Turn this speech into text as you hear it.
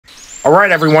All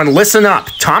right, everyone, listen up.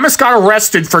 Thomas got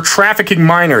arrested for trafficking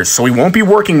minors, so he won't be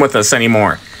working with us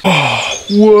anymore. Oh,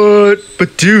 what?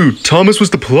 But dude, Thomas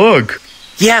was the plug.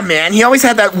 Yeah, man, he always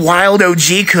had that wild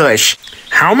OG kush.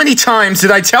 How many times did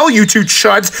I tell you two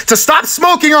chuds to stop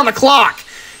smoking on the clock?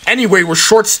 Anyway, we're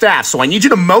short-staffed, so I need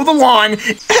you to mow the lawn.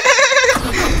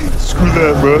 Screw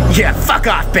that, bro. Yeah, fuck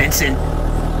off, Benson.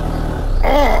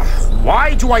 Ugh,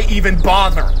 why do I even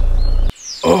bother?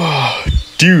 Oh,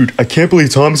 dude, I can't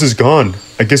believe Thomas is gone.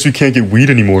 I guess we can't get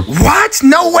weed anymore. What?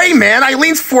 No way, man.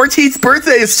 Eileen's 14th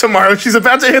birthday is tomorrow. She's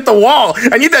about to hit the wall.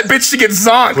 I need that bitch to get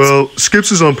zonked. Well,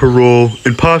 Skips is on parole,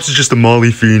 and Pops is just a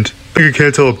Molly fiend. I think I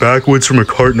can't tell a backwoods from a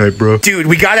cart night, bro. Dude,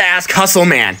 we gotta ask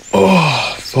MuscleMan.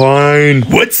 Oh, fine.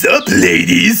 What's up,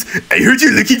 ladies? I heard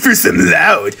you're looking for some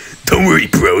loud. Don't worry,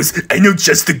 bros. I know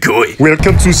just the guy.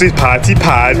 Welcome to the party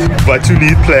pad. What you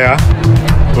need, player?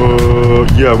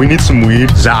 Yeah, we need some weed.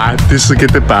 This will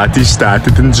get the party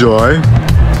started. Enjoy.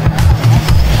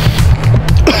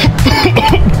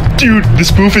 Dude,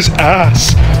 this booth is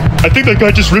ass. I think that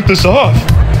guy just ripped us off.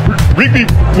 Rigby,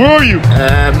 where are you?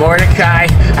 Mordecai,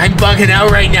 I'm bugging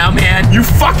out right now, man. You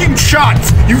fucking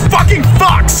chuds! You fucking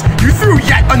fucks! You threw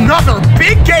yet another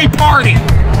big gay party!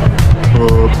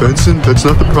 Benson, that's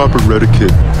not the proper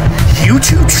etiquette. You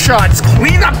two chuds,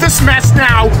 clean up this mess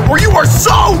now, or you are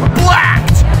so black!